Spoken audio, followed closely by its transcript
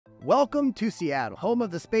Welcome to Seattle, home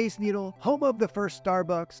of the Space Needle, home of the first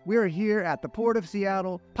Starbucks. We're here at the Port of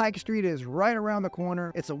Seattle. Pike Street is right around the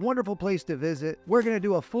corner. It's a wonderful place to visit. We're going to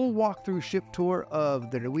do a full walkthrough ship tour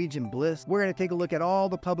of the Norwegian Bliss. We're going to take a look at all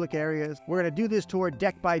the public areas. We're going to do this tour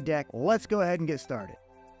deck by deck. Let's go ahead and get started.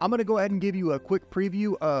 I'm going to go ahead and give you a quick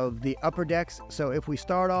preview of the upper decks. So if we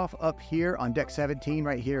start off up here on deck 17,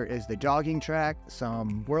 right here is the jogging track,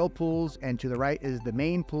 some whirlpools, and to the right is the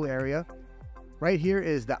main pool area. Right here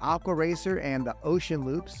is the Aqua Racer and the Ocean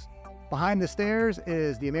Loops. Behind the stairs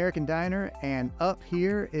is the American Diner, and up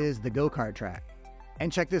here is the go-kart track.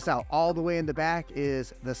 And check this out, all the way in the back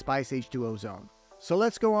is the Spice H2O zone. So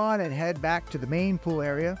let's go on and head back to the main pool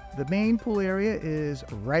area. The main pool area is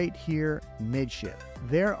right here midship.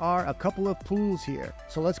 There are a couple of pools here,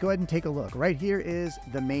 so let's go ahead and take a look. Right here is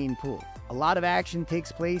the main pool. A lot of action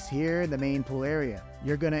takes place here in the main pool area.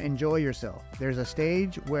 You're gonna enjoy yourself. There's a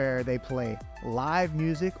stage where they play live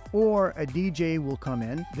music or a DJ will come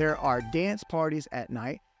in. There are dance parties at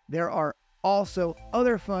night. There are also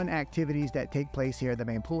other fun activities that take place here at the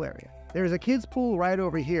main pool area. There's a kids pool right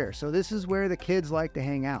over here, so this is where the kids like to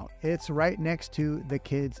hang out. It's right next to the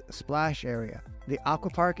kids splash area. The aqua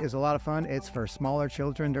park is a lot of fun. It's for smaller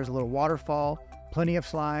children. There's a little waterfall, plenty of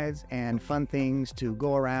slides, and fun things to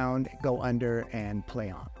go around, go under, and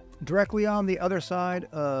play on. Directly on the other side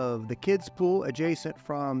of the kids pool, adjacent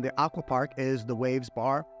from the aqua park, is the Waves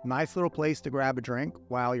Bar. Nice little place to grab a drink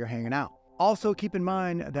while you're hanging out. Also keep in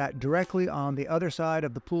mind that directly on the other side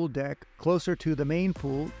of the pool deck, closer to the main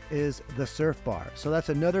pool, is the surf bar. So that's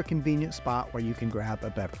another convenient spot where you can grab a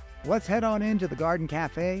beverage. Let's head on into the Garden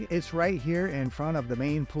Cafe. It's right here in front of the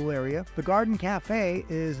main pool area. The Garden Cafe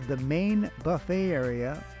is the main buffet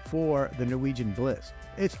area for the Norwegian Bliss.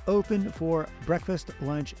 It's open for breakfast,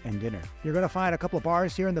 lunch, and dinner. You're gonna find a couple of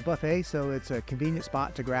bars here in the buffet, so it's a convenient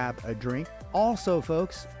spot to grab a drink. Also,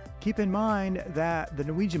 folks, keep in mind that the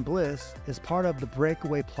Norwegian Bliss is part of the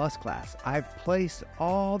Breakaway Plus class. I've placed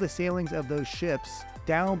all the sailings of those ships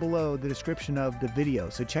down below the description of the video,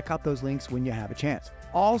 so check out those links when you have a chance.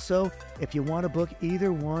 Also, if you want to book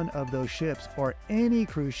either one of those ships or any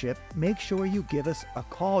cruise ship, make sure you give us a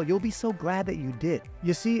call. You'll be so glad that you did.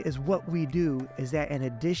 You see, is what we do is that in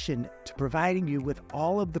addition to providing you with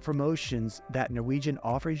all of the promotions that Norwegian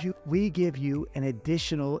offers you, we give you an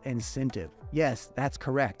additional incentive. Yes, that's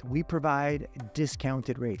correct. We provide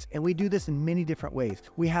discounted rates, and we do this in many different ways.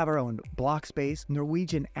 We have our own block space.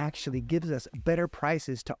 Norwegian actually gives us better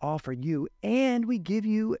prices to offer you, and we give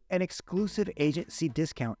you an exclusive agency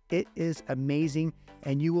discount. It is amazing,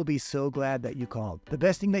 and you will be so glad that you called. The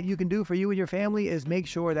best thing that you can do for you and your family is make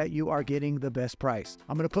sure that you are getting the best price.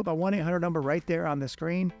 I'm going to put my 1-800 number right there on the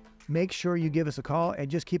screen. Make sure you give us a call,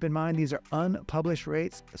 and just keep in mind these are unpublished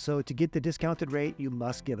rates, so to get the discounted rate, you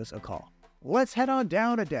must give us a call. Let's head on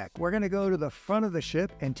down a deck. We're going to go to the front of the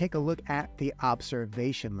ship and take a look at the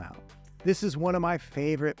observation lounge. This is one of my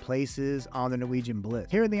favorite places on the Norwegian Bliss.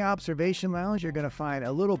 Here in the observation lounge, you're going to find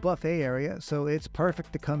a little buffet area, so it's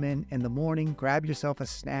perfect to come in the morning, grab yourself a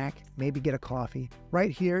snack, maybe get a coffee. Right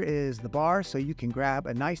here is the bar, so you can grab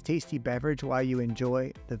a nice tasty beverage while you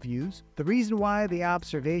enjoy the views. The reason why the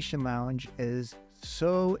observation lounge is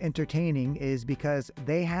so entertaining is because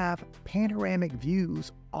they have panoramic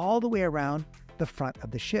views all the way around the front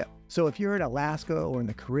of the ship. So if you're in Alaska or in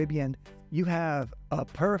the Caribbean, you have a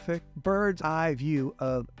perfect bird's eye view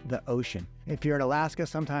of the ocean. If you're in Alaska,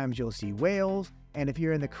 sometimes you'll see whales, and if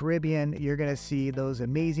you're in the Caribbean, you're gonna see those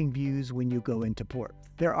amazing views when you go into port.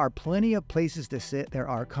 There are plenty of places to sit. There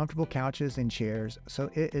are comfortable couches and chairs,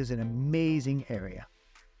 so it is an amazing area.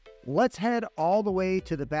 Let's head all the way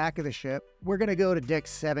to the back of the ship. We're going to go to deck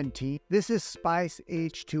 17. This is Spice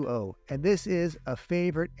H2O, and this is a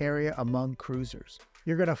favorite area among cruisers.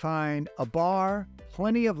 You're going to find a bar,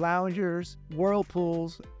 plenty of loungers,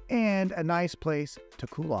 whirlpools, and a nice place to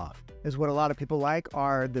cool off. Is what a lot of people like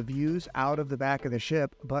are the views out of the back of the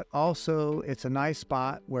ship, but also it's a nice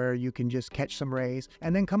spot where you can just catch some rays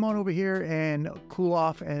and then come on over here and cool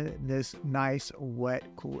off in this nice, wet,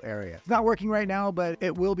 cool area. It's not working right now, but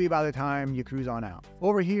it will be by the time you cruise on out.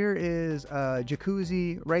 Over here is a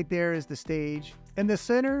jacuzzi. Right there is the stage. In the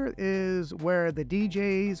center is where the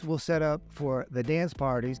DJs will set up for the dance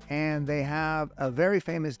parties, and they have a very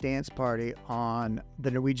famous dance party on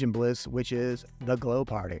the Norwegian Bliss, which is the Glow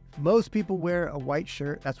Party. Most people wear a white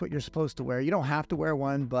shirt. That's what you're supposed to wear. You don't have to wear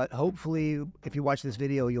one, but hopefully if you watch this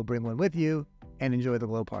video, you'll bring one with you and enjoy the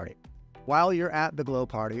Glow Party. While you're at the Glow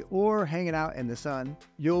Party or hanging out in the sun,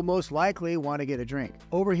 you'll most likely want to get a drink.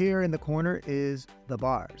 Over here in the corner is the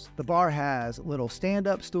bars. The bar has little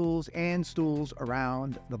stand-up stools and stools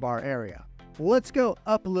around the bar area. Let's go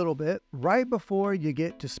up a little bit. Right before you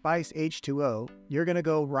get to Spice H2O, you're gonna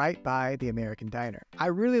go right by the American Diner. I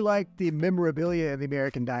really like the memorabilia of the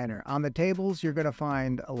American Diner. On the tables, you're gonna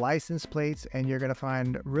find license plates and you're gonna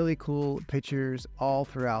find really cool pictures all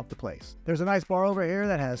throughout the place. There's a nice bar over here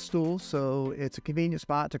that has stools, so it's a convenient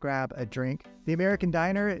spot to grab a drink. The American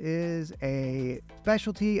Diner is a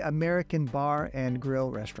specialty American bar and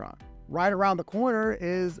grill restaurant. Right around the corner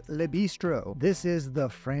is Le Bistro. This is the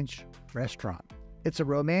French restaurant. It's a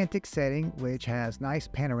romantic setting which has nice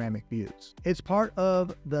panoramic views. It's part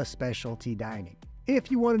of the specialty dining.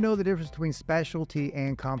 If you want to know the difference between specialty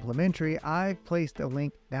and complimentary, I've placed a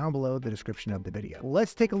link down below the description of the video.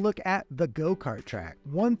 Let's take a look at the go-kart track.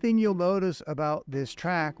 One thing you'll notice about this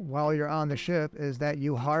track while you're on the ship is that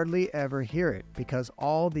you hardly ever hear it because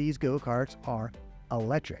all these go-karts are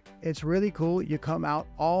electric. It's really cool. You come out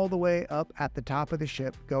all the way up at the top of the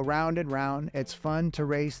ship, go round and round. It's fun to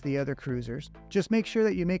race the other cruisers. Just make sure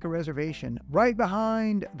that you make a reservation. Right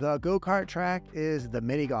behind the go-kart track is the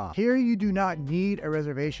mini golf. Here you do not need a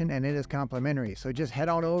reservation and it is complimentary. So just head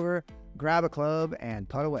on over, grab a club and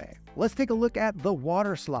putt away. Let's take a look at the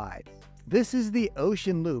water slides. This is the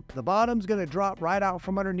ocean loop. The bottom's gonna drop right out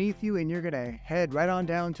from underneath you and you're gonna head right on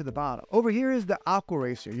down to the bottom. Over here is the aqua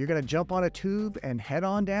racer. You're gonna jump on a tube and head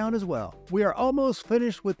on down as well. We are almost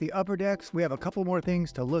finished with the upper decks. We have a couple more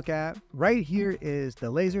things to look at. Right here is the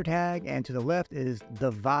laser tag and to the left is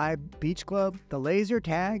the Vibe Beach Club. The laser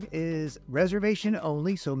tag is reservation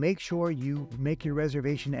only, so make sure you make your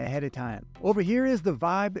reservation ahead of time. Over here is the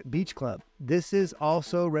Vibe Beach Club. This is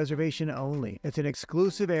also reservation only. It's an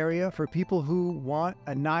exclusive area for people who want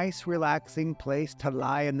a nice, relaxing place to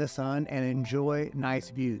lie in the sun and enjoy nice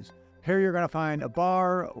views. Here you're gonna find a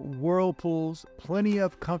bar, whirlpools, plenty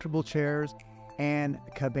of comfortable chairs, and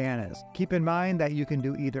cabanas. Keep in mind that you can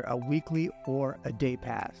do either a weekly or a day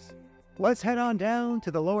pass. Let's head on down to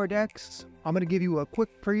the lower decks. I'm gonna give you a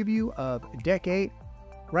quick preview of Deck 8.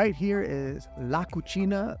 Right here is La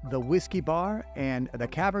Cucina, the Whiskey Bar, and the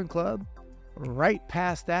Cavern Club. Right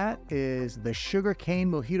past that is the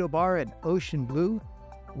Sugarcane Mojito Bar at Ocean Blue.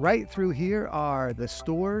 Right through here are the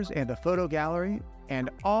stores and the photo gallery. And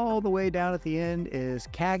all the way down at the end is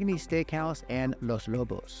Cagney Steakhouse and Los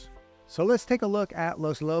Lobos. So let's take a look at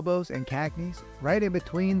Los Lobos and Cagney's. Right in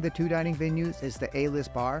between the two dining venues is the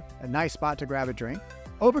A-List Bar, a nice spot to grab a drink.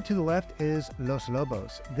 Over to the left is Los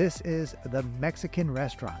Lobos. This is the Mexican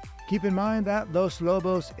restaurant. Keep in mind that Los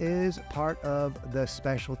Lobos is part of the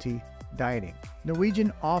specialty dining.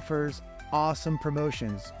 Norwegian offers awesome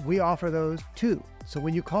promotions. We offer those too. So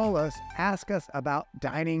when you call us, ask us about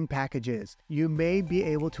dining packages. You may be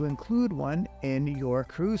able to include one in your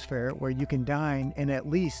cruise fare where you can dine in at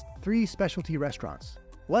least 3 specialty restaurants.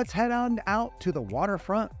 Let's head on out to the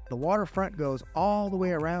waterfront. The waterfront goes all the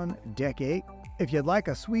way around Deck 8. If you'd like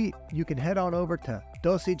a suite, you can head on over to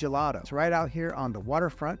Dosi Gelatos right out here on the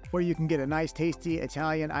waterfront where you can get a nice tasty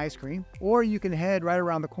Italian ice cream, or you can head right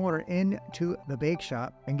around the corner into the bake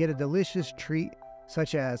shop and get a delicious treat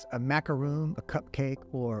such as a macaroon, a cupcake,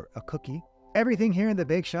 or a cookie. Everything here in the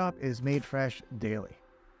bake shop is made fresh daily.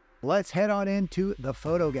 Let's head on into the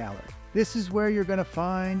photo gallery. This is where you're going to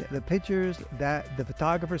find the pictures that the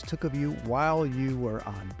photographers took of you while you were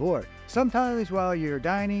on board. Sometimes while you're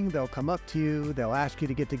dining, they'll come up to you, they'll ask you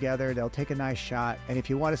to get together, they'll take a nice shot, and if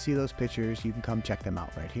you want to see those pictures, you can come check them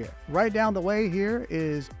out right here. Right down the way here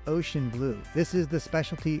is Ocean Blue. This is the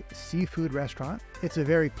specialty seafood restaurant. It's a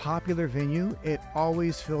very popular venue. It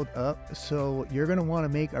always filled up, so you're going to want to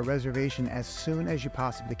make a reservation as soon as you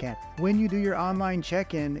possibly can. When you do your online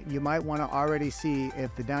check-in, you might want to already see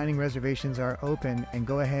if the dining reservations are open and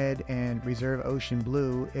go ahead and reserve Ocean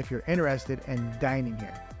Blue if you're interested in dining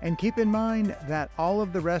here. And keep in mind that all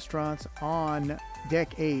of the restaurants on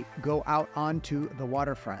Deck 8 go out onto the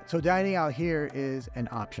waterfront. So dining out here is an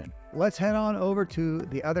option. Let's head on over to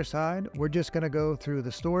the other side. We're just going to go through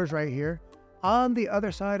the stores right here. On the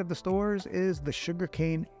other side of the stores is the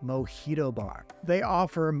Sugarcane Mojito Bar. They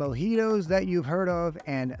offer mojitos that you've heard of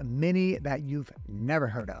and many that you've never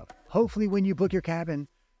heard of. Hopefully when you book your cabin,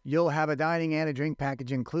 you'll have a dining and a drink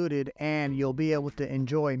package included, and you'll be able to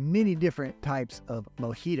enjoy many different types of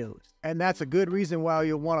mojitos. And that's a good reason why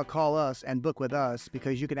you'll want to call us and book with us,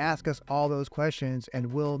 because you can ask us all those questions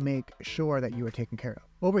and we'll make sure that you are taken care of.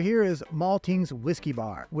 Over here is Malting's Whiskey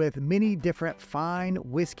Bar with many different fine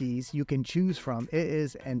whiskeys you can choose from. It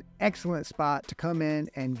is an excellent spot to come in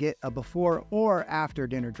and get a before or after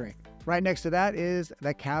dinner drink. Right next to that is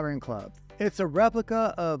the Cavern Club. It's a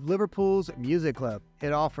replica of Liverpool's music club.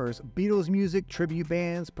 It offers Beatles music, tribute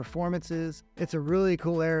bands, performances. It's a really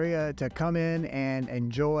cool area to come in and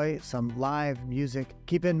enjoy some live music.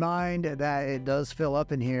 Keep in mind that it does fill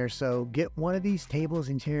up in here, so get one of these tables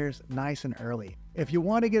and chairs nice and early. If you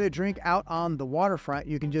want to get a drink out on the waterfront,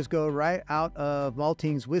 you can just go right out of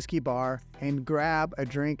Maltine's Whiskey Bar and grab a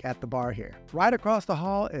drink at the bar here. Right across the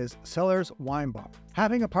hall is Cellar's Wine Bar.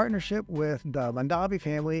 Having a partnership with the B&W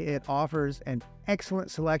family, it offers an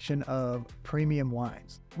excellent selection of premium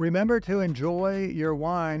wines. Remember to enjoy your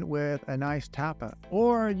wine with a nice tapa,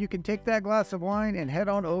 or you can take that glass of wine and head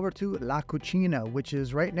on over to La Cucina, which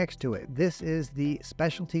is right next to it. This is the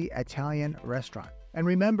specialty Italian restaurant. And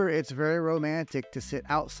remember, it's very romantic to sit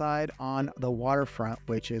outside on the waterfront,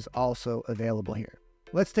 which is also available here.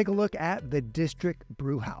 Let's take a look at the District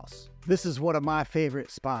Brew House. This is one of my favorite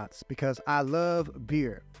spots because I love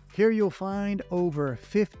beer. Here you'll find over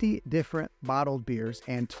 50 different bottled beers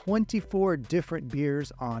and 24 different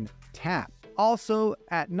beers on tap. Also,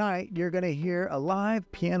 at night, you're going to hear a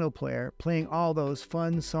live piano player playing all those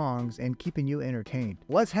fun songs and keeping you entertained.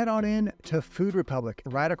 Let's head on in to Food Republic,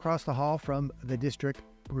 right across the hall from the District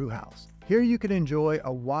Brew House. Here you can enjoy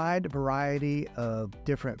a wide variety of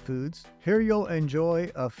different foods. Here you'll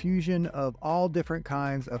enjoy a fusion of all different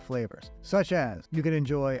kinds of flavors, such as you can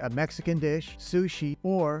enjoy a Mexican dish, sushi,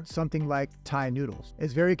 or something like Thai noodles.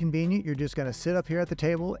 It's very convenient. You're just going to sit up here at the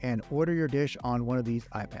table and order your dish on one of these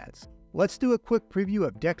iPads. Let's do a quick preview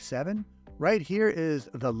of Deck 7. Right here is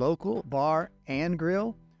the local bar and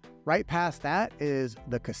grill. Right past that is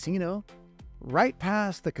the casino. Right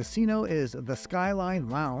past the casino is the Skyline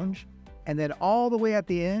Lounge. And then all the way at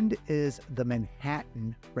the end is the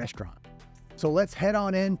Manhattan Restaurant. So let's head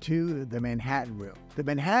on into the Manhattan Room. The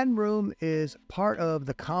Manhattan Room is part of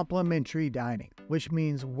the complimentary dining, which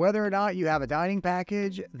means whether or not you have a dining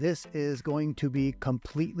package, this is going to be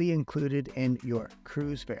completely included in your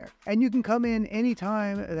cruise fare. And you can come in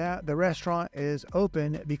anytime that the restaurant is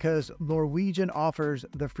open because Norwegian offers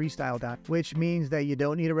the freestyle dining, which means that you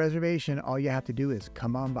don't need a reservation. All you have to do is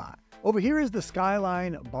come on by. Over here is the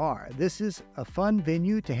Skyline Bar. This is a fun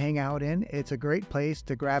venue to hang out in. It's a great place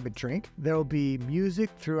to grab a drink. There'll be music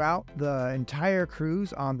throughout the entire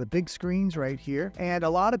cruise on the big screens right here. And a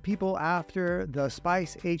lot of people after the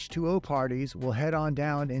Spice H2O parties will head on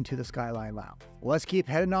down into the Skyline Lounge. Let's keep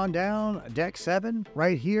heading on down Deck 7.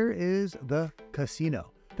 Right here is the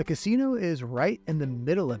casino. The casino is right in the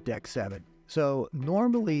middle of Deck 7. So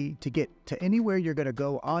normally to get to anywhere you're going to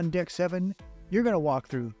go on Deck 7, you're going to walk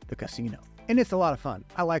through the casino. And it's a lot of fun.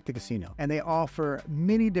 I like the casino. And they offer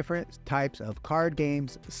many different types of card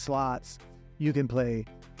games, slots. You can play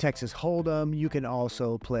Texas Hold'em. You can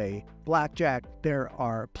also play blackjack. There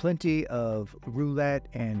are plenty of roulette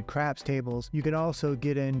and craps tables. You can also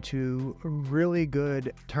get into really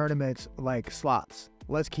good tournaments like slots.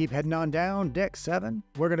 Let's keep heading on down Deck 7.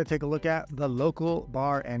 We're going to take a look at the local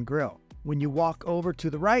bar and grill. When you walk over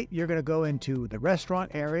to the right, you're going to go into the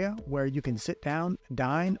restaurant area where you can sit down,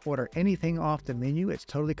 dine, order anything off the menu. It's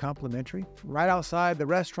totally complimentary. Right outside the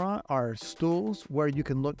restaurant are stools where you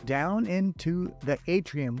can look down into the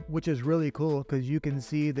atrium, which is really cool because you can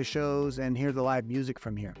see the shows and hear the live music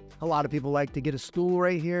from here. A lot of people like to get a stool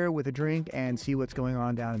right here with a drink and see what's going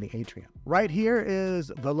on down in the atrium. Right here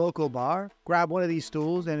is the local bar. Grab one of these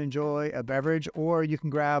stools and enjoy a beverage, or you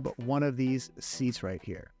can grab one of these seats right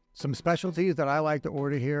here. Some specialties that I like to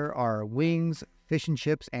order here are wings, fish and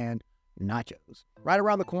chips, and nachos. Right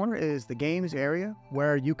around the corner is the games area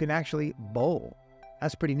where you can actually bowl.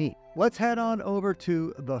 That's pretty neat. Let's head on over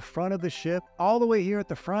to the front of the ship. All the way here at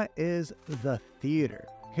the front is the theater.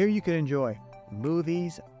 Here you can enjoy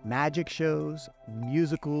movies, magic shows,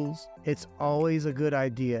 musicals. It's always a good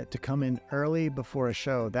idea to come in early before a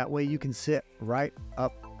show. That way you can sit right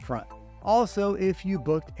up front. Also, if you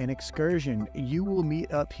booked an excursion, you will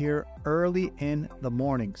meet up here early in the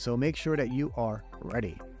morning, so make sure that you are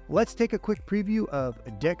ready. Let's take a quick preview of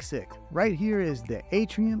Deck 6. Right here is the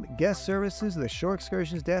atrium, guest services, the shore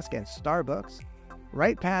excursions desk, and Starbucks.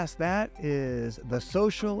 Right past that is the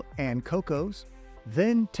social and Coco's,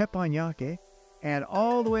 then teppanyaki, and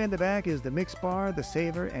all the way in the back is the mixed bar, the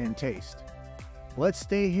savor, and taste. Let's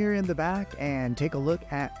stay here in the back and take a look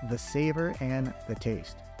at the savor and the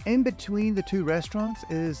taste. In between the two restaurants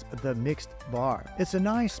is the mixed bar. It's a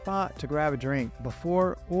nice spot to grab a drink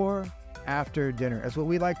before or after dinner. As what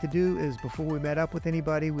we like to do is before we met up with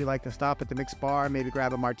anybody, we like to stop at the mixed bar, maybe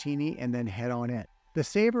grab a martini, and then head on in. The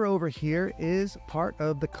savor over here is part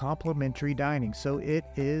of the complimentary dining, so it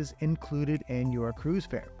is included in your cruise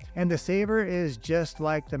fare. And the Saver is just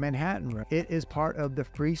like the Manhattan room. It is part of the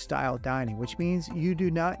freestyle dining, which means you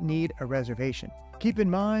do not need a reservation. Keep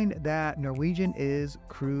in mind that Norwegian is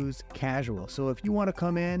cruise casual. So if you want to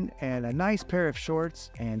come in and a nice pair of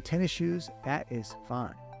shorts and tennis shoes, that is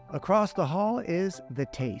fine. Across the hall is the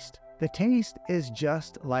Taste. The Taste is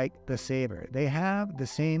just like the Saver. They have the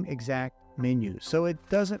same exact menu. So it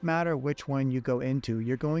doesn't matter which one you go into,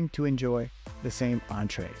 you're going to enjoy the same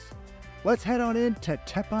entrees. Let's head on into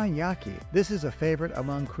teppanyaki. This is a favorite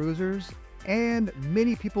among cruisers and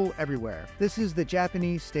many people everywhere. This is the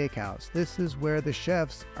Japanese steakhouse. This is where the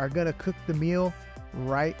chefs are gonna cook the meal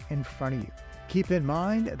right in front of you. Keep in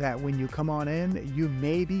mind that when you come on in, you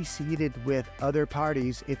may be seated with other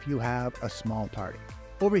parties if you have a small party.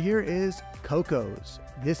 Over here is Coco's.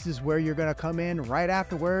 This is where you're gonna come in right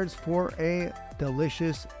afterwards for a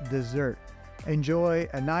delicious dessert. Enjoy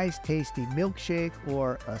a nice tasty milkshake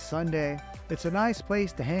or a sundae. It's a nice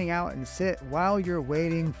place to hang out and sit while you're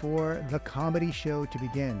waiting for the comedy show to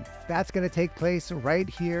begin. That's going to take place right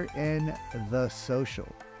here in the Social.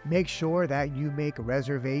 Make sure that you make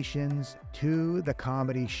reservations to the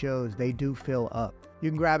comedy shows. They do fill up. You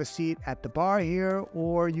can grab a seat at the bar here,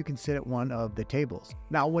 or you can sit at one of the tables.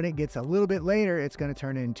 Now, when it gets a little bit later, it's going to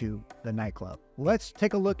turn into the nightclub. Let's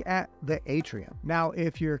take a look at the atrium. Now,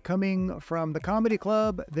 if you're coming from the comedy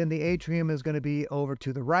club, then the atrium is going to be over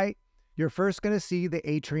to the right. You're first going to see the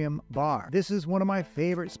atrium bar. This is one of my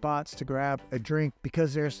favorite spots to grab a drink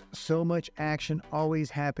because there's so much action always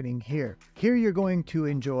happening here. Here you're going to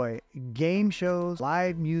enjoy game shows,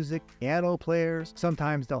 live music, piano players.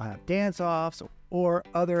 Sometimes they'll have dance-offs or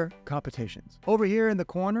other competitions. Over here in the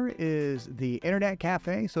corner is the internet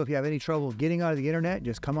cafe. So if you have any trouble getting onto the internet,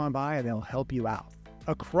 just come on by and they'll help you out.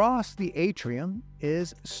 Across the atrium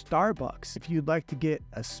is Starbucks. If you'd like to get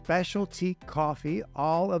a specialty coffee,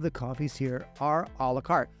 all of the coffees here are a la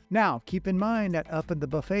carte. Now, keep in mind that up in the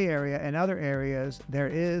buffet area and other areas, there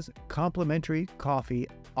is complimentary coffee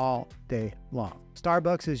all day long.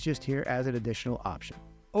 Starbucks is just here as an additional option.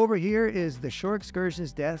 Over here is the shore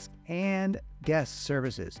excursions desk and guest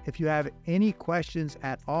services. If you have any questions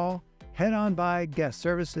at all, head on by guest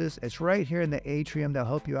services. It's right here in the atrium. They'll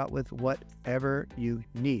help you out with whatever you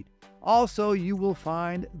need. Also, you will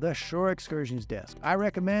find the shore excursions desk. I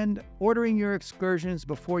recommend ordering your excursions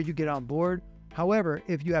before you get on board. However,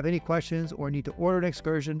 if you have any questions or need to order an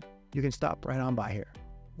excursion, you can stop right on by here.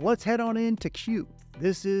 Let's head on into Q.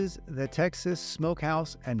 This is the Texas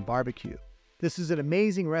Smokehouse and Barbecue. This is an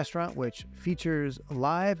amazing restaurant which features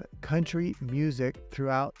live country music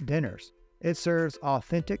throughout dinners. It serves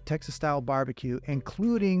authentic Texas-style barbecue,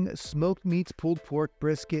 including smoked meats, pulled pork,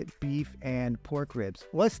 brisket, beef, and pork ribs.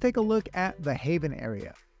 Let's take a look at the Haven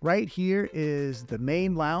area. Right here is the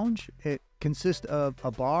main lounge. It consists of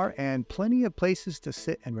a bar and plenty of places to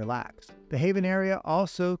sit and relax. The Haven area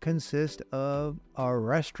also consists of a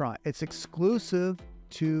restaurant. It's exclusive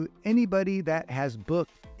to anybody that has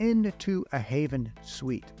booked into a Haven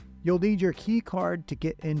suite. You'll need your key card to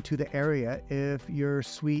get into the area if your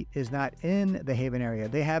suite is not in the Haven area.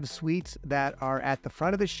 They have suites that are at the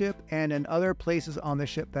front of the ship and in other places on the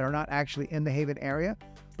ship that are not actually in the Haven area,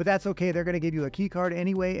 but that's okay. They're going to give you a key card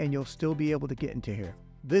anyway, and you'll still be able to get into here.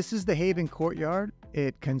 This is the Haven courtyard.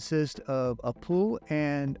 It consists of a pool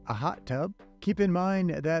and a hot tub. Keep in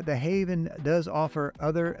mind that the Haven does offer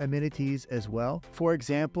other amenities as well. For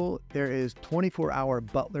example, there is 24-hour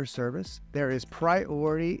butler service. There is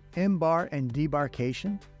priority in-bar and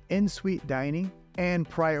debarkation, in-suite dining, and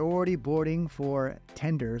priority boarding for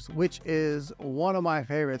tenders, which is one of my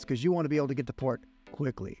favorites because you want to be able to get to port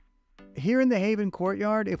quickly. Here in the Haven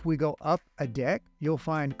courtyard, if we go up a deck, you'll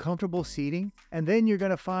find comfortable seating, and then you're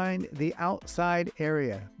going to find the outside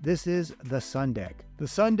area. This is the sun deck. The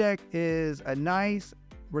sun deck is a nice,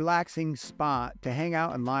 relaxing spot to hang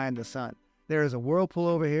out and lie in the sun. There is a whirlpool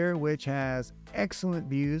over here, which has excellent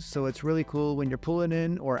views, so it's really cool when you're pulling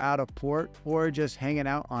in or out of port or just hanging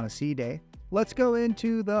out on a sea day. Let's go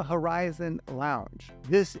into the Horizon Lounge.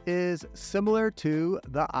 This is similar to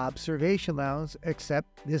the Observation Lounge,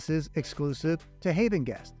 except this is exclusive to Haven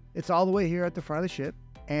guests. It's all the way here at the front of the ship,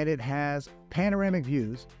 and it has panoramic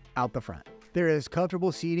views out the front. There is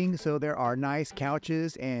comfortable seating, so there are nice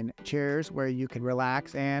couches and chairs where you can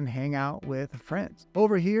relax and hang out with friends.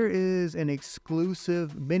 Over here is an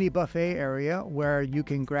exclusive mini buffet area where you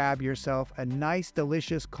can grab yourself a nice,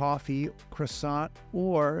 delicious coffee, croissant,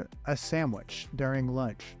 or a sandwich during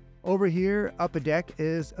lunch. Over here, up a deck,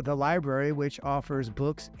 is the library, which offers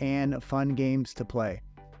books and fun games to play.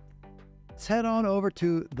 Let's head on over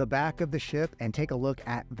to the back of the ship and take a look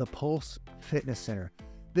at the Pulse Fitness Center.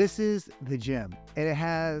 This is the gym, and it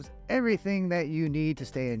has everything that you need to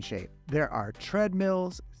stay in shape. There are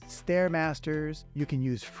treadmills, Stairmasters, you can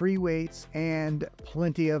use free weights, and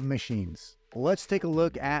plenty of machines. Let's take a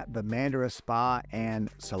look at the Mandara Spa and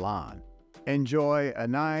Salon. Enjoy a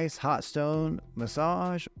nice hot stone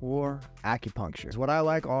massage or acupuncture. What I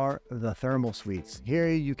like are the thermal suites. Here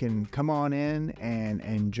you can come on in and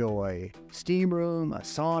enjoy steam room, a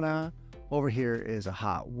sauna. Over here is a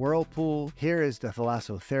hot whirlpool. Here is the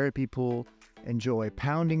thalassotherapy pool. Enjoy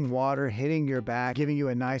pounding water, hitting your back, giving you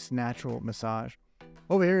a nice natural massage.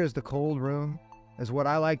 Over here is the cold room. As what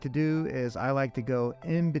I like to do is I like to go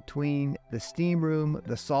in between the steam room,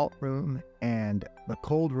 the salt room, and the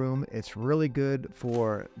cold room. It's really good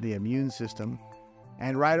for the immune system.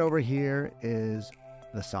 And right over here is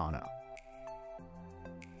the sauna.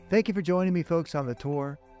 Thank you for joining me, folks, on the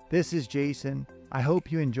tour. This is Jason. I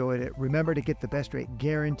hope you enjoyed it. Remember to get the best rate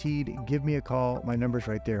guaranteed. Give me a call. My number's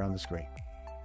right there on the screen.